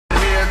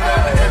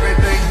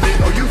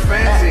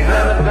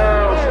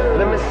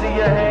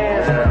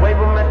Wave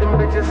them at them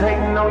bitches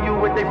hating on you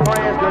with their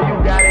friends, girl,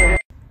 you got it.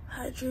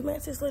 Hi, Drew Man,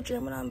 it's Lil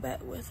Dream, and I'm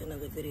back with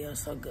another video.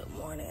 So good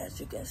morning. As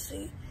you can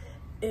see,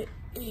 it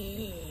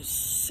is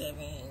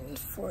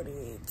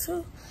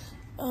 7:42.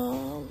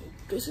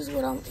 This is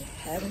what I'm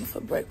having for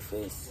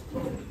breakfast.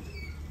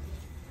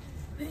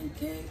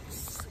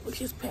 Pancakes,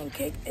 which is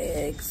pancake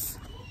eggs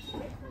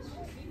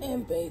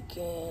and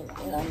bacon.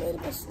 And I made a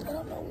mistake. I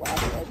don't know why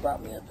they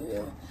brought me up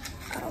here.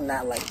 I do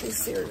not like this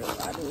cereal.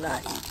 I do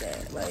not eat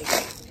that.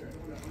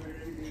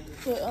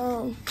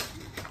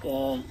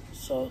 Yeah,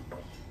 so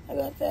I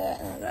got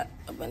that, and I got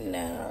a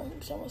banana,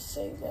 so I'm gonna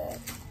save that.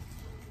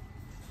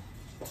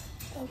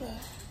 Okay.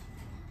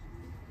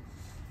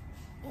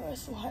 I got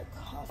some hot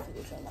coffee,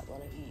 which I'm not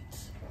gonna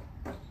eat.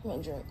 I'm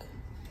gonna drink.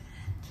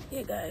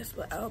 Yeah, guys,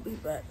 but I'll be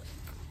back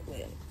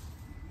when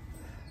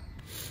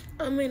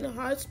I'm in the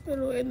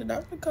hospital, and the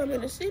doctor come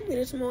in to see me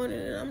this morning,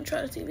 and I'm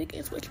trying to see if he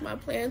can switch my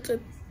plan to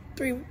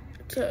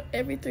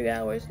every 3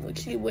 hours,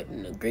 which he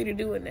wouldn't agree to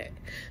doing that.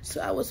 So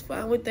I was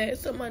fine with that.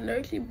 So my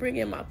nurse, she bring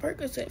in my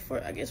Percocet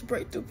for, I guess,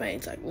 breakthrough pain,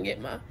 so I can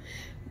get my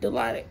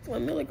Dilaudid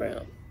 1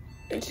 milligram.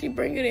 And she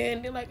bring it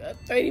in, and like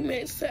 30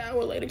 minutes to an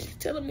hour later, she's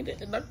telling me that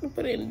the doctor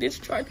put in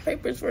discharge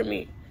papers for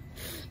me.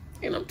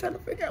 And I'm trying to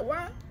figure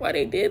out why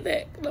they did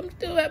that, because I'm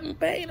still having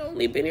pain. I've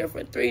only been here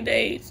for 3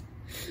 days.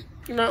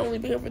 Not only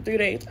been here for 3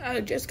 days.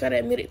 I just got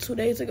admitted 2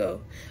 days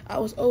ago. I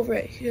was over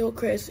at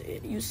Hillcrest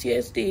at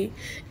UCSD,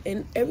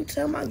 and every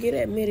time I get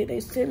admitted, they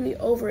send me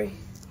over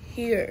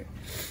here.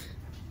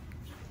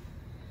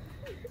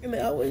 And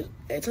every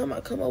time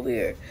I come over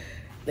here,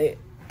 I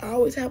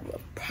always have a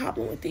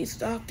problem with these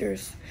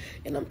doctors,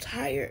 and I'm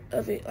tired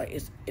of it. Like,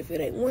 if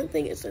it ain't one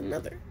thing, it's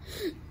another,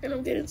 and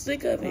I'm getting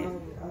sick of it.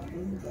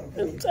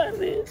 I'm tired of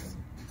this.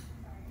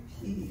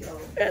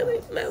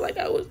 It's not like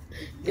I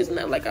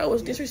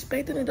was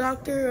disrespecting the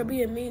doctor or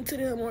being mean to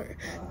them or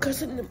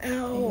cussing them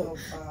out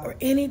or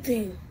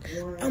anything.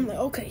 I'm like,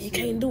 okay, you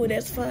can't do it,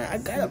 that's fine. I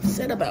got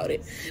upset about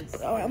it,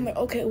 but I'm like,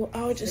 okay, well,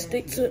 I'll just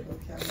stick to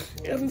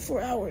every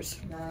 4 hours.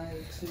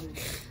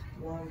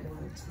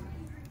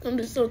 I'm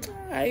just so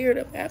tired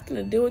of having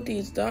to deal with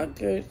these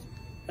doctors.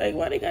 Like,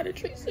 why they gotta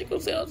treat sickle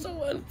cell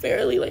so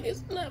unfairly? Like,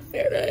 it's not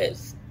fair to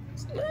us.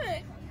 It's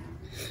not.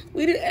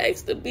 We didn't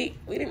ask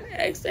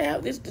to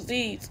have this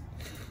disease.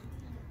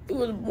 We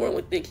was born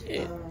with this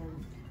shit.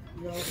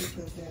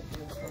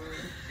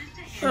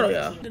 Hold on,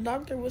 y'all. The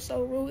doctor was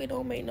so rude, it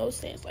don't make no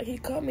sense. Like, he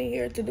come in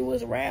here to do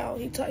his round.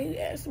 He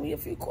asked me a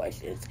few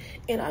questions,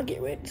 and I get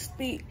ready to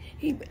speak.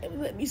 He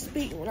let me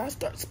speak. When I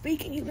start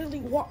speaking, he literally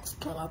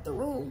come out the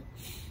room.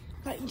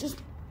 Like, just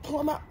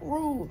pull him out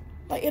rude.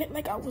 Like, it ain't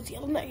like I was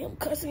yelling at him,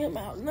 cussing him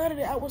out. None of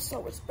that. I was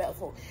so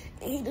respectful.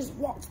 And he just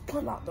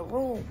pull him out the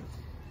room.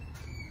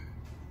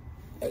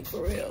 Like,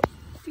 for real.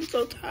 I'm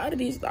so tired of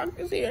these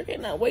doctors here. I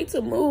cannot wait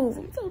to move.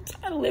 I'm so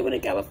tired of living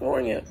in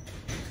California.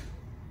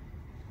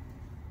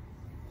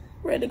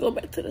 Ready to go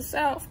back to the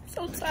South. I'm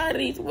so tired of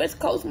these West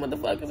Coast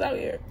motherfuckers out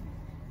here.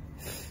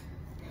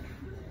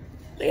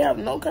 They have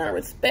no kind of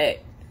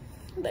respect.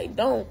 They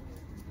don't.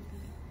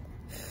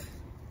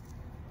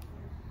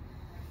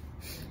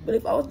 But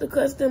if I was to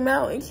cuss them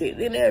out and shit,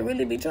 then they'd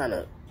really be trying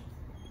to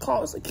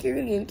call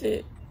security and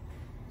shit.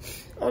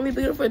 Only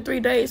been here for 3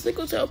 days.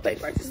 Sickle cell pain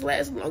practice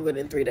lasts longer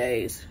than 3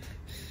 days.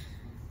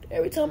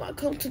 Every time I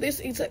come to this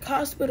exact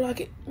hospital, I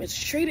get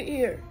mistreated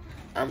here.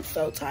 I'm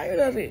so tired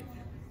of it.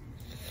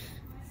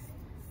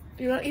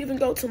 You know, I even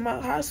go to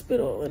my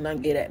hospital and I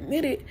get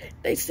admitted,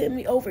 they send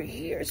me over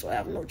here, so I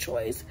have no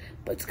choice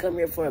but to come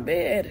here for a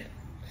bed.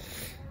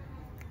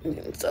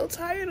 I'm so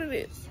tired of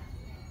this.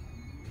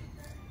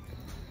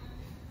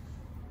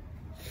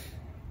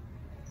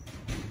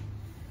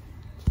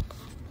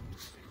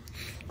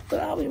 But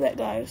I'll be back,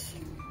 guys.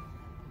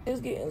 It's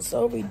getting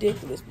so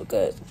ridiculous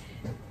because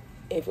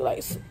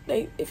these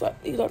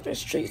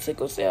doctors treat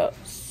sickle cell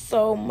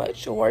so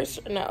much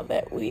worse now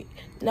that we're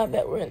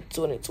in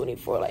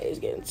 2024. Like, it's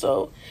getting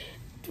so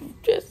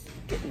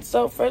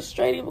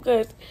frustrating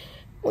because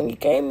when you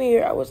came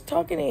here, I was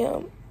talking to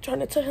him,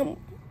 trying to tell him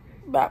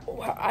about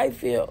how I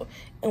feel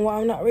and why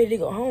I'm not ready to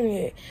go home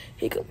yet.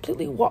 He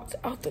completely walked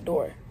out the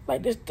door.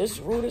 Like, this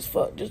rude as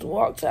fuck, just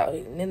walks out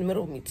in the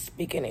middle of me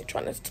speaking and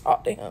trying to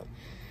talk to him.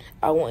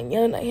 I wasn't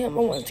yelling at him.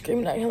 I wasn't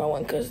screaming at him. I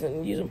wasn't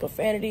cussing, using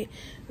profanity,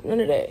 none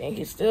of that. And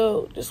he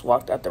still just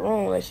walked out the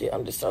room like shit.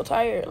 I'm just so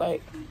tired.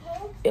 Like,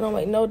 it don't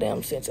make no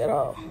damn sense at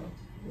all.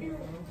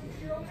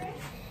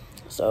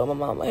 So my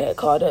mama had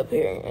called up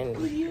here,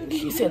 and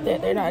she said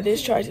that they're not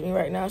discharging me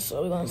right now,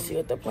 so we're going to see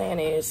what the plan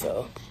is.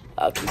 So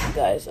I'll keep you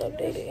guys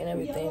updated and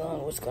everything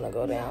on what's going to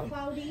go down.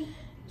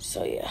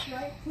 So, yeah.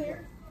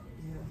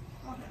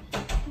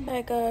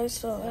 Alright, guys,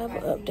 so I have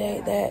an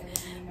update that,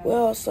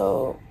 well,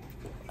 so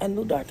a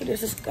new doctor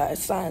just got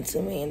assigned to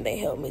me, and they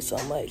helped me so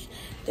much.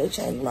 They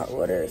changed my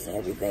orders and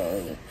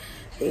everything.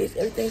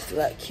 Everything's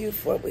like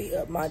Q4, but he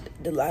upped my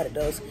Dilaudid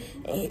dose,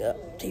 and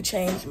he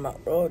changed my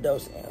oral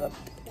dose and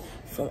upped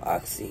from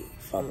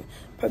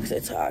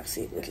Percocet to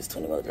Oxy, which is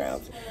 20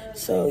 milligrams.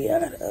 So yeah, I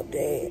got an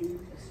update,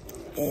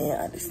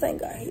 and I just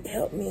thank God he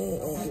helped me,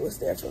 and he was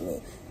there for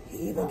me.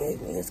 He even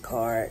gave me his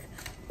card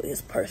with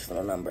his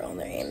personal number on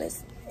there and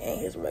his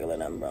regular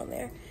number on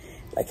there.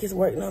 Like his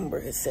work number,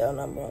 his cell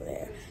number on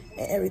there,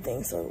 and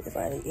everything. So if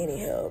I need any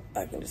help,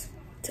 I can just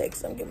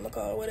text him, give him a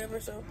call, whatever.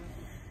 So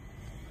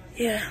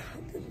yeah,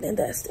 and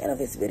that's the end of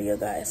this video,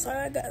 guys. Sorry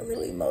I got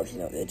really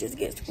emotional. It just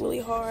gets really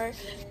hard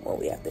when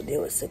we have to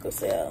deal with sickle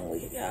cell and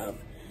we have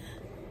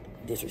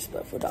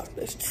disrespectful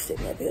doctors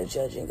sitting up here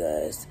judging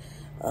us,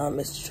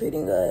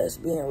 mistreating us,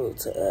 being rude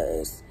to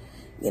us,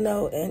 you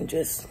know, and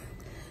just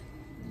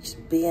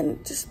basing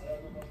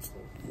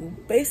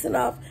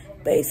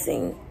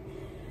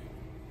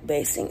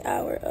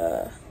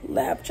our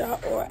lab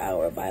chart or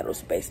our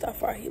vitals based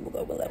off our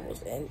hemoglobin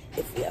levels and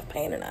if we have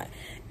pain or not.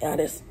 And I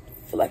just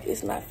feel like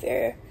it's not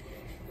fair.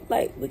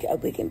 Like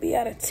we can be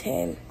out of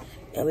 10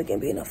 and we can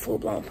be in a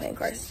full-blown pain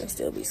crisis and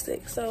still be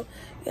sick. So,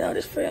 you know,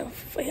 just for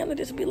him to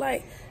just be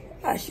like,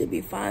 I should be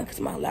fine because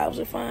my labs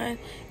are fine.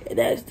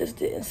 That just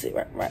didn't sit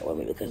right with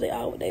me, because they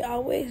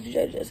always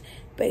judge us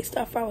based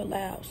off our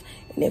labs.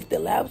 And if the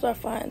labs are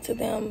fine to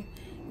them,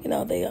 you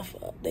know, they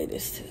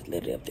just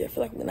literally up there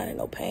feel like we're not in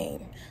no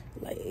pain.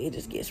 Like, it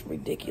just gets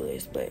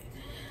ridiculous. But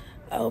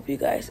I hope you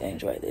guys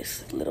enjoyed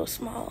this little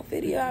small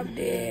video I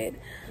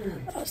did.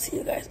 I'll see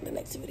you guys in the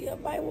next video.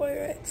 Bye,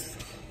 Warrior X.